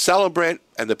 The celebrant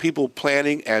and the people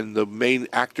planning and the main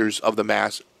actors of the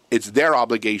Mass, it's their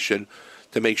obligation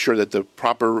to make sure that the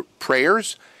proper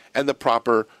prayers and the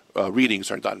proper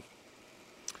readings are done.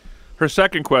 Her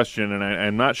second question, and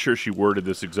I'm not sure she worded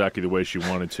this exactly the way she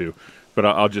wanted to,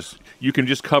 but you can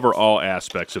just cover all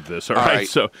aspects of this, all right?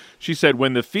 So she said,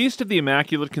 when the Feast of the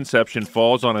Immaculate Conception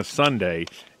falls on a Sunday,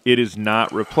 it is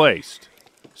not replaced.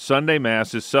 Sunday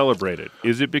Mass is celebrated.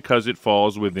 Is it because it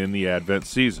falls within the Advent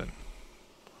season?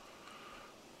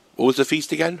 What was the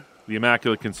feast again? The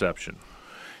Immaculate Conception.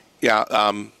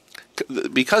 Yeah,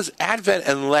 because Advent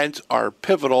and Lent are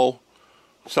pivotal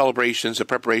celebrations in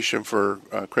preparation for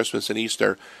Christmas and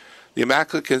Easter, the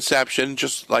Immaculate Conception,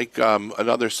 just like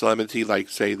another solemnity, like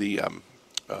say the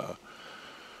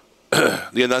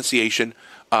Annunciation,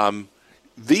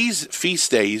 these feast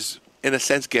days, in a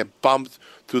sense, get bumped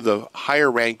through the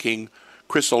higher-ranking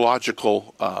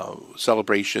Christological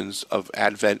celebrations of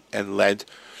Advent and Lent,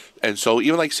 and so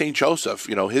even like Saint Joseph,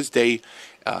 his day,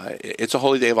 it's a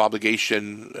holy day of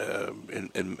obligation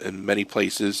in many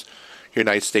places. Here in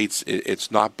the United States,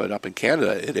 it's not, but up in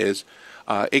Canada, it is.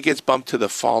 It gets bumped to the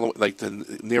following, like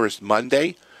the nearest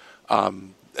Monday.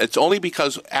 It's only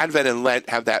because Advent and Lent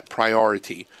have that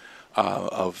priority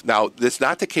of. Now, that's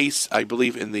not the case, I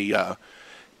believe, in the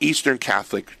Eastern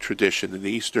Catholic tradition, in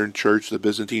the Eastern Church, the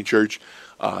Byzantine Church.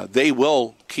 They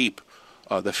will keep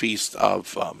the feast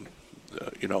of,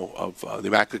 the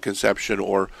Immaculate Conception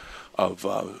or of,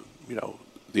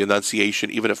 the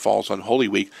Annunciation, even if it falls on Holy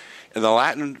Week. In the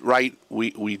Latin Rite,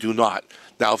 we do not.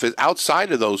 Now, if it's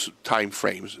outside of those time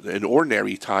frames, in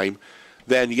ordinary time,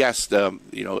 then yes, the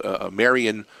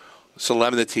Marian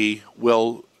solemnity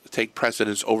will take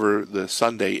precedence over the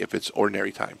Sunday if it's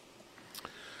ordinary time.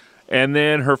 And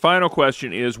then her final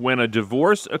question is, when a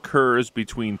divorce occurs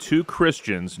between two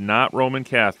Christians, not Roman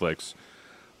Catholics,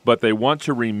 but they want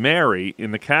to remarry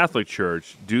in the Catholic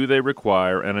Church, do they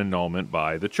require an annulment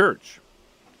by the Church?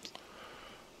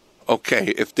 Okay,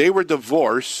 if they were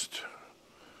divorced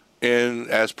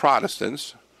as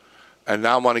Protestants and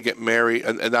now want to get married,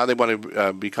 and now they want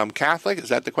to become Catholic, is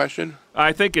that the question?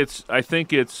 I think it's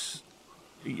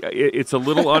a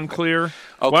little unclear. Okay.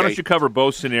 Why don't you cover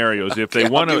both scenarios? If they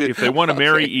want to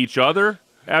marry each other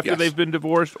after they've been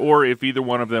divorced, or if either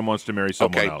one of them wants to marry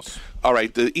someone else. All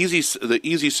right. The easy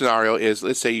scenario is,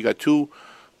 let's say you got two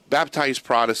baptized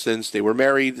Protestants. They were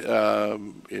married,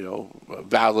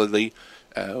 validly.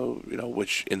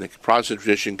 Which in the Protestant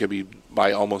tradition can be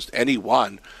by almost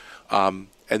anyone, and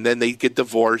then they get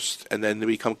divorced, and then they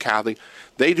become Catholic.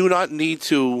 They do not need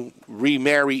to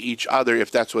remarry each other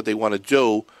if that's what they want to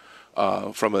do.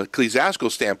 From an ecclesiastical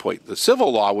standpoint, the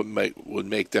civil law would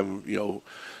make them,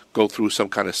 go through some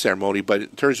kind of ceremony. But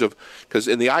in terms of, because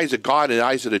in the eyes of God and the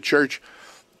eyes of the Church,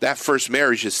 that first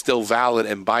marriage is still valid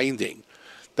and binding.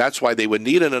 That's why they would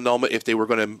need an annulment if they were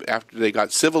going to, after they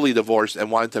got civilly divorced and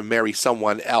wanted to marry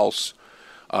someone else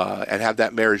and have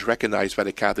that marriage recognized by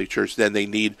the Catholic Church, then they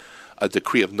need a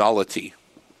decree of nullity.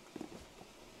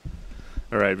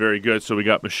 All right, very good. So we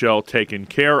got Michelle taken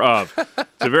care of.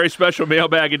 It's a very special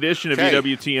mailbag edition of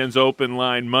EWTN's Open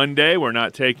Line Monday. We're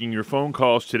not taking your phone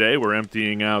calls today. We're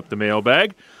emptying out the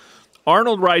mailbag.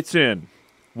 Arnold writes in,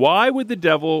 why would the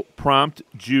devil prompt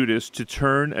Judas to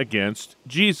turn against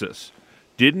Jesus?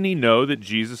 Didn't he know that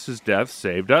Jesus' death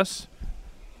saved us?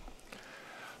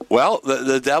 Well,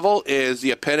 the devil is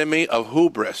the epitome of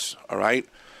hubris, all right?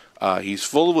 He's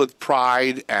full with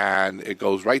pride, and it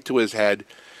goes right to his head.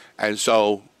 And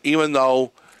so even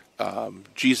though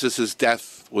Jesus'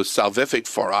 death was salvific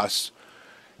for us,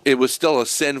 it was still a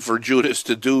sin for Judas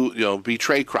to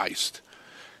betray Christ.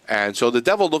 And so the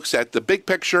devil looks at the big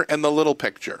picture and the little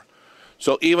picture.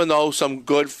 So even though some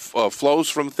good flows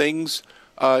from things,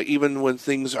 even when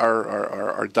things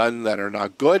are done that are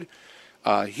not good,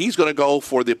 he's going to go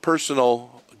for the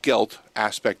personal guilt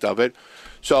aspect of it.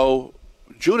 So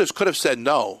Judas could have said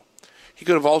no. He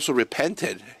could have also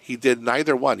repented. He did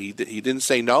neither one. He didn't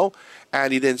say no,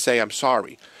 and he didn't say I'm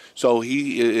sorry. So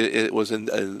it was in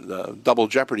double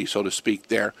jeopardy, so to speak,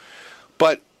 there.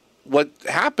 But what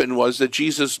happened was that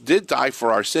Jesus did die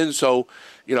for our sins. So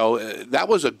that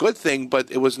was a good thing. But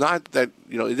it was not that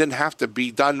it didn't have to be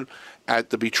done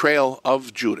at the betrayal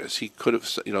of Judas. He could have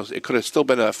it could have still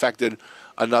been affected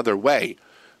another way.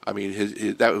 I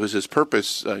mean, that was his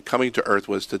purpose. Coming to earth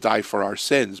was to die for our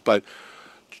sins, but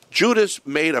Judas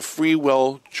made a free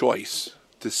will choice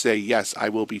to say, yes, I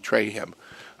will betray him.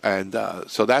 And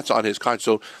so that's on his conscience.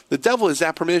 So the devil is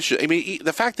that permission. I mean,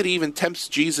 the fact that he even tempts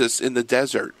Jesus in the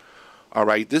desert, all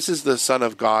right, this is the Son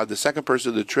of God, the second person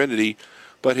of the Trinity,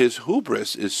 but his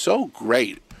hubris is so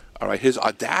great, all right, his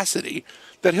audacity,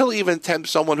 that he'll even tempt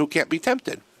someone who can't be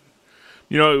tempted.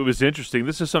 It was interesting.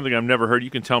 This is something I've never heard. You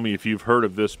can tell me if you've heard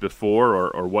of this before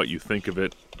or what you think of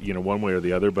it, one way or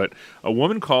the other. But a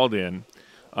woman called in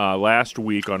last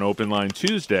week on Open Line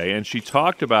Tuesday, and she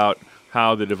talked about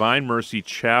how the Divine Mercy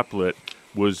Chaplet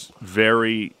was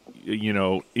very,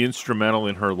 instrumental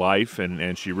in her life,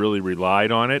 and she really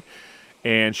relied on it.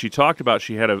 And she talked about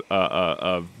she had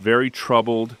a very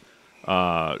troubled,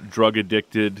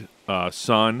 drug-addicted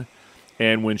son,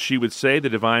 and when she would say the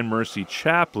Divine Mercy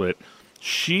Chaplet,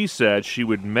 she said she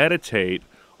would meditate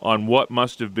on what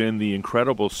must have been the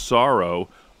incredible sorrow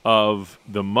of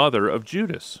the mother of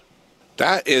Judas.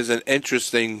 That is an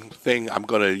interesting thing I'm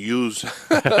going to use.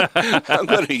 I'm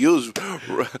going to use,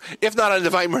 if not on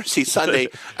Divine Mercy Sunday,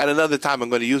 at another time I'm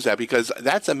going to use that, because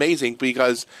that's amazing.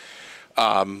 Because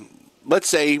let's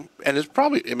say, and it's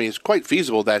probably, it's quite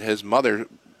feasible that his mother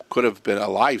could have been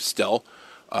alive still.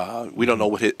 We don't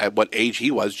know at what age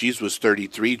he was. Jesus was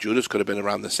 33. Judas could have been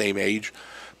around the same age.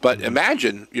 But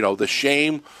imagine, the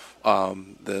shame,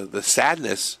 the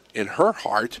sadness in her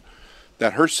heart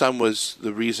that her son was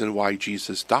the reason why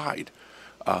Jesus died.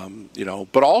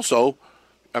 But also,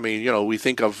 we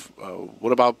think of,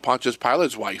 what about Pontius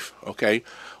Pilate's wife, okay?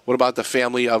 What about the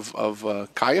family of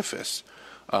Caiaphas?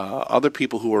 Other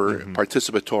people who were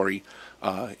participatory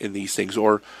in these things.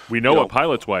 Or we know what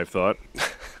Pilate's wife thought.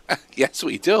 Yes,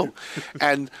 we do.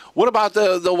 And what about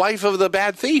the wife of the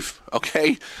bad thief?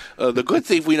 Okay, the good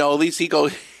thief, we know at least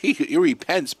he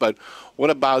repents. But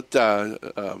what about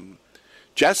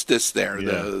Justice there,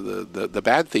 the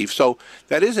bad thief? So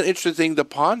that is an interesting thing to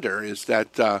ponder. Is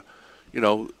that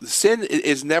sin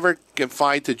is never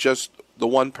confined to just the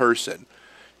one person.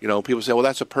 People say, well,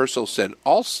 that's a personal sin.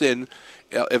 All sin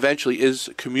eventually is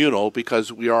communal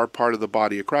because we are part of the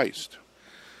body of Christ.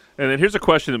 And then here's a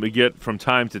question that we get from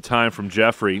time to time from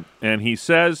Jeffrey, and he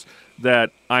says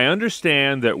that I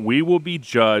understand that we will be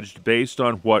judged based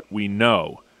on what we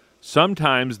know.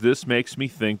 Sometimes this makes me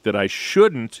think that I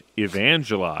shouldn't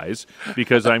evangelize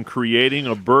because I'm creating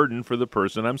a burden for the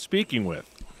person I'm speaking with.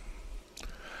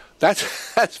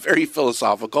 That's very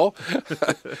philosophical,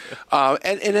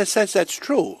 and in a sense that's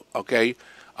true. Okay,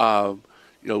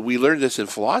 we learned this in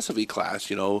philosophy class.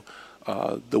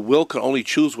 The will can only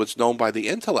choose what's known by the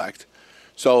intellect.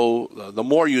 So the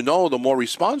more you know, the more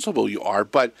responsible you are.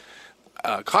 But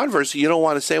conversely, you don't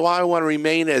want to say, well, I want to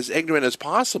remain as ignorant as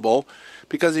possible,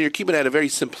 because you're keeping it at a very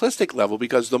simplistic level,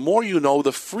 because the more you know,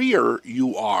 the freer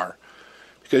you are,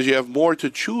 because you have more to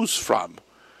choose from.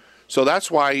 So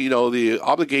that's why, the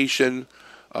obligation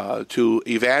to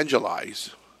evangelize,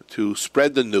 to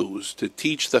spread the news, to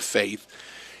teach the faith,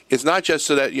 it's not just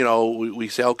so that, we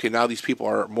say, okay, now these people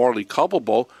are morally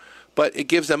culpable, but it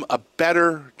gives them a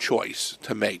better choice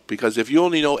to make. Because if you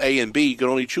only know A and B, you can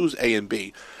only choose A and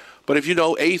B. But if you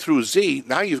know A through Z,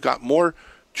 now you've got more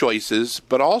choices.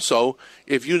 But also,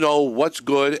 if you know what's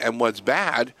good and what's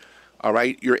bad, all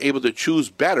right, you're able to choose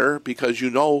better because you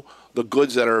know the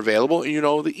goods that are available and you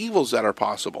know the evils that are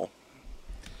possible.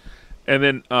 And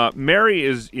then Mary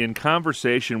is in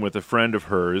conversation with a friend of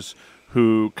hers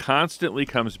who constantly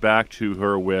comes back to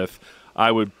her with,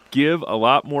 I would give a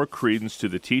lot more credence to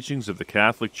the teachings of the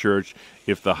Catholic Church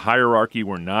if the hierarchy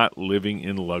were not living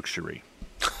in luxury.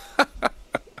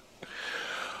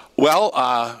 Well,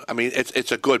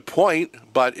 it's a good point,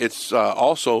 but it's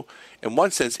also, in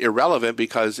one sense, irrelevant,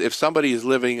 because if somebody is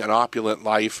living an opulent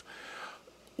life,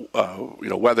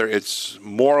 whether it's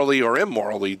morally or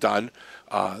immorally done,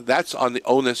 that's on the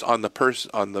onus on the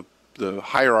person, on the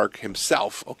hierarch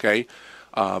himself. Okay,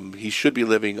 he should be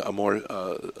living a more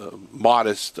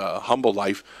modest, humble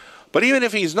life. But even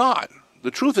if he's not,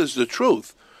 the truth is the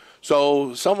truth.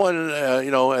 So someone,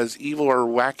 as evil or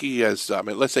wacky as,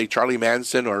 let's say Charlie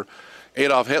Manson or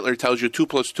Adolf Hitler tells you 2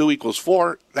 + 2 =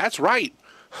 4, that's right.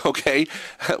 Okay,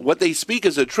 what they speak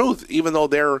is the truth, even though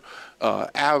they're,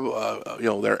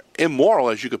 they're immoral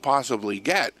as you could possibly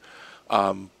get.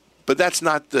 But that's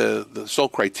not the sole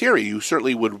criteria. You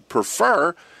certainly would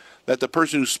prefer that the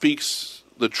person who speaks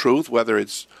the truth, whether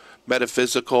it's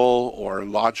metaphysical or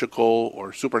logical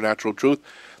or supernatural truth,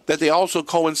 that they also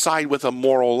coincide with a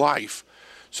moral life.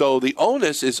 So the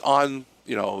onus is on,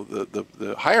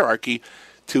 the hierarchy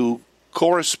to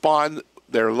correspond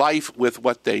their life with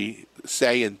what they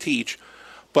say and teach.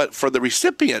 But for the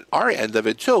recipient, our end of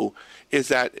it too, is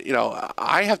that,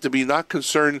 I have to be not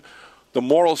concerned the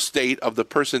moral state of the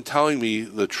person telling me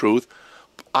the truth.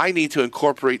 I need to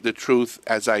incorporate the truth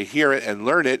as I hear it and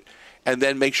learn it, and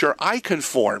then make sure I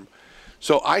conform.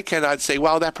 So I cannot say,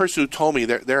 well, that person who told me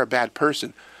they're a bad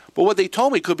person. But what they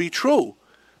told me could be true.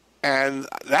 And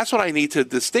that's what I need to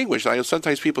distinguish. I know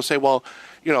sometimes people say, well,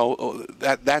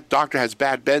 that doctor has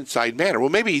bad bedside manner. Well,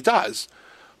 maybe he does.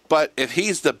 But if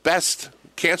he's the best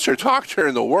cancer doctor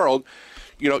in the world,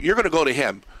 you're going to go to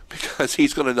him. because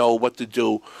he's going to know what to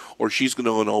do, or she's going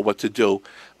to know what to do.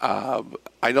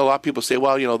 I know a lot of people say,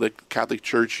 well, the Catholic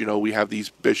Church, we have these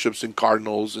bishops and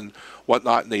cardinals and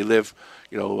whatnot, and they live,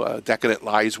 decadent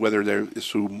lives, whether they're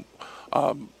through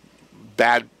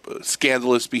bad,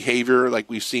 scandalous behavior like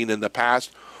we've seen in the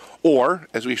past, or,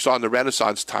 as we saw in the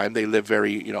Renaissance time, they live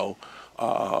very,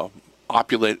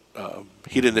 opulent,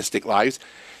 hedonistic lives.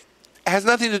 It has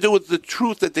nothing to do with the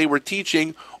truth that they were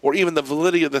teaching or even the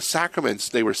validity of the sacraments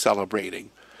they were celebrating.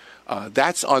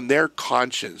 That's on their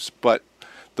conscience. But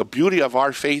the beauty of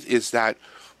our faith is that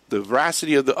the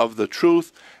veracity of the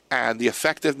truth and the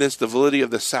effectiveness, the validity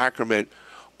of the sacrament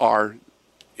are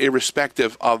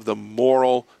irrespective of the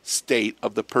moral state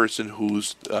of the person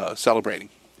who's celebrating.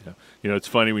 Yeah. It's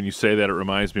funny when you say that. It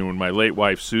reminds me when my late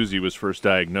wife, Susie, was first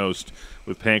diagnosed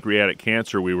with pancreatic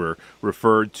cancer. We were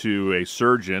referred to a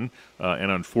surgeon,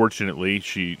 and unfortunately,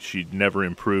 she never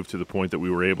improved to the point that we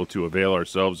were able to avail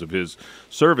ourselves of his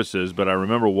services. But I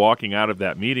remember walking out of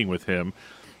that meeting with him,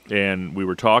 and we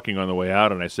were talking on the way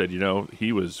out, and I said,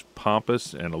 he was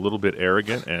pompous and a little bit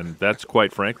arrogant, and that's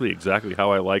quite frankly exactly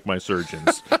how I like my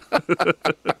surgeons.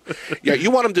 Yeah,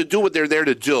 you want them to do what they're there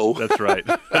to do. That's right.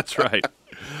 That's right.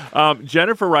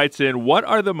 Jennifer writes in, what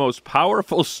are the most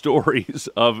powerful stories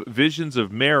of visions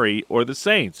of Mary or the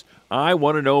saints? I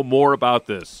want to know more about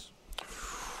this.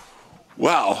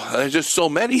 Well, there's just so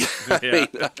many. Yeah.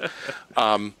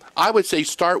 I would say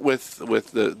start with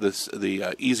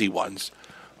the easy ones.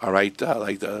 All right,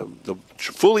 like the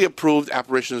fully approved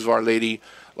apparitions of Our Lady,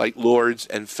 like Lourdes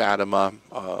and Fatima,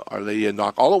 Our Lady of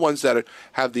Knock, all the ones that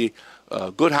have the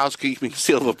good housekeeping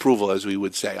seal of approval, as we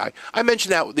would say. I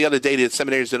mentioned that the other day that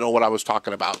seminaries didn't know what I was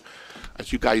talking about.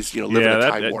 As you guys, live in a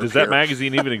time warp. Does that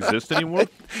magazine even exist anymore?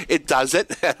 It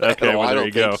doesn't. Okay, I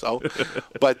there don't think so.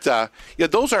 But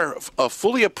those are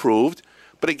fully approved.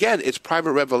 But again, it's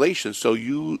private revelation, so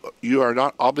you are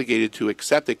not obligated to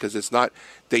accept it because it's not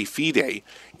de fide.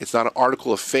 It's not an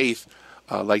article of faith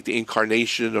like the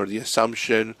Incarnation or the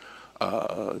Assumption,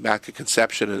 Immaculate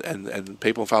Conception, and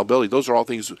Papal Infallibility. Those are all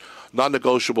things,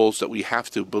 non-negotiables that we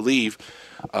have to believe.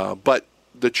 But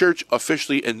the Church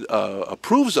officially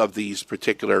approves of these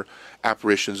particular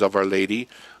apparitions of Our Lady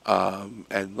or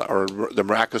the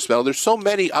miraculous medal. There's so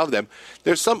many of them.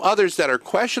 There's some others that are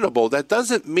questionable. That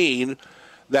doesn't mean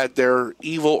that they're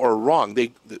evil or wrong.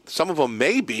 Some of them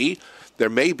may be. There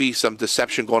may be some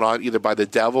deception going on either by the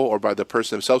devil or by the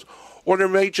person themselves, or there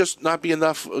may just not be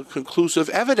enough conclusive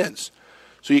evidence.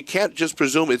 So you can't just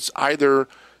presume it's either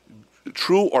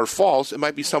true or false. It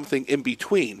might be something in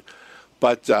between.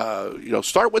 But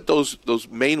start with those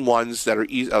main ones that are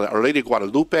easy. Our Lady of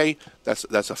Guadalupe, that's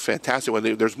a fantastic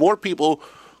one. There's more people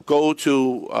go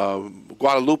to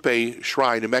Guadalupe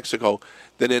Shrine in Mexico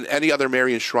than in any other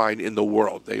Marian shrine in the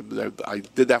world. I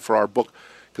did that for our book,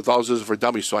 Catholicism for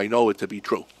Dummies, so I know it to be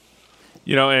true.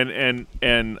 And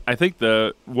I think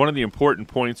one of the important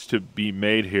points to be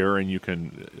made here, and you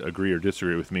can agree or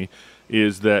disagree with me,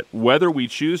 is that whether we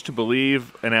choose to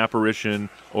believe an apparition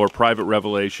or private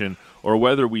revelation, or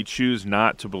whether we choose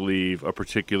not to believe a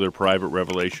particular private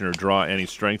revelation or draw any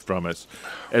strength from it,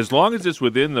 as long as it's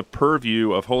within the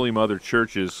purview of Holy Mother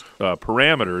Church's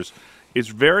parameters, it's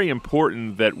very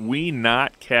important that we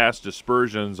not cast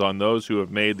aspersions on those who have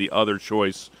made the other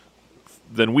choice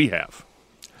than we have.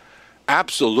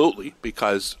 Absolutely,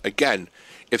 because, again,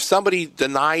 if somebody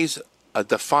denies a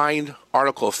defined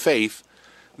article of faith,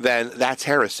 then that's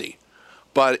heresy.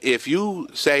 But if you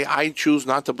say, I choose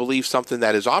not to believe something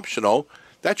that is optional,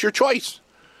 that's your choice.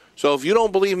 So if you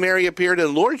don't believe Mary appeared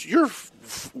in Lourdes, you're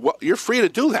free to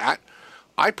do that.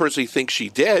 I personally think she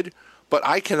did, but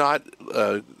I cannot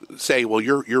say, well,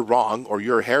 you're wrong or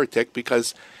you're a heretic,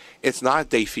 because it's not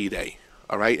de fide.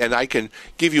 All right, and I can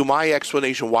give you my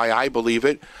explanation why I believe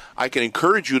it. I can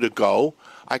encourage you to go.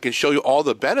 I can show you all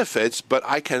the benefits, but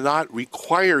I cannot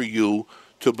require you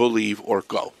to believe or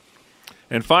go.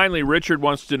 And finally, Richard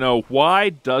wants to know, why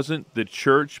doesn't the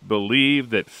Church believe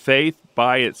that faith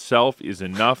by itself is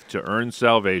enough to earn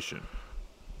salvation?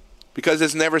 Because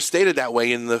it's never stated that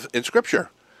way in Scripture.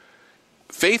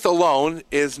 Faith alone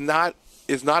is not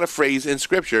a phrase in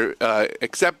Scripture,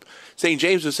 except St.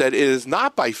 James has said it is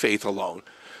not by faith alone.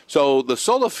 So the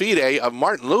sola fide of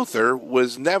Martin Luther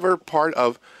was never part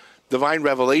of divine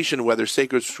revelation, whether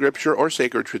sacred Scripture or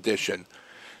sacred tradition.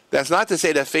 That's not to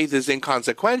say that faith is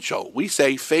inconsequential. We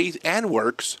say faith and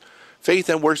works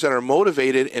that are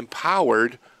motivated,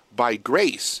 empowered by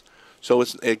grace. So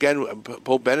it's, again,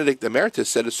 Pope Benedict Emeritus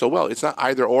said it so well. It's not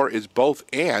either or, it's both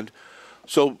and.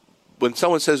 So when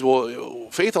someone says, well,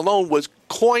 faith alone was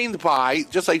coined by,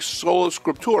 just like sola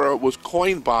scriptura was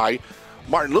coined by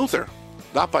Martin Luther,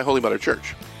 not by Holy Mother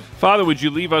Church. Father, would you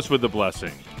leave us with the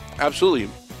blessing? Absolutely.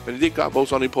 Benedicat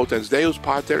vos omnipotens Deus,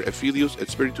 Pater, et Filius, et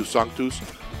Spiritus Sanctus.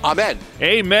 Amen.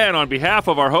 Amen. On behalf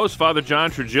of our host, Father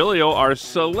John Trigilio, our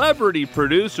celebrity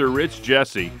producer, Rich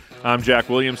Jesse, I'm Jack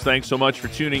Williams. Thanks so much for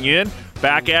tuning in.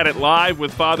 Back at it live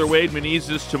with Father Wade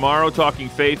Menezes tomorrow, talking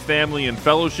faith, family, and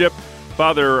fellowship.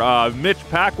 Father Mitch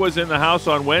Pack was in the house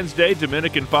on Wednesday.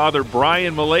 Dominican Father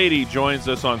Brian Milady joins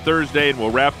us on Thursday, and we'll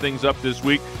wrap things up this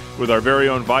week with our very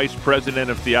own Vice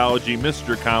President of Theology,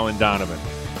 Mr. Colin Donovan.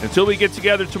 Until we get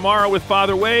together tomorrow with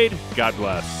Father Wade, God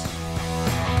bless.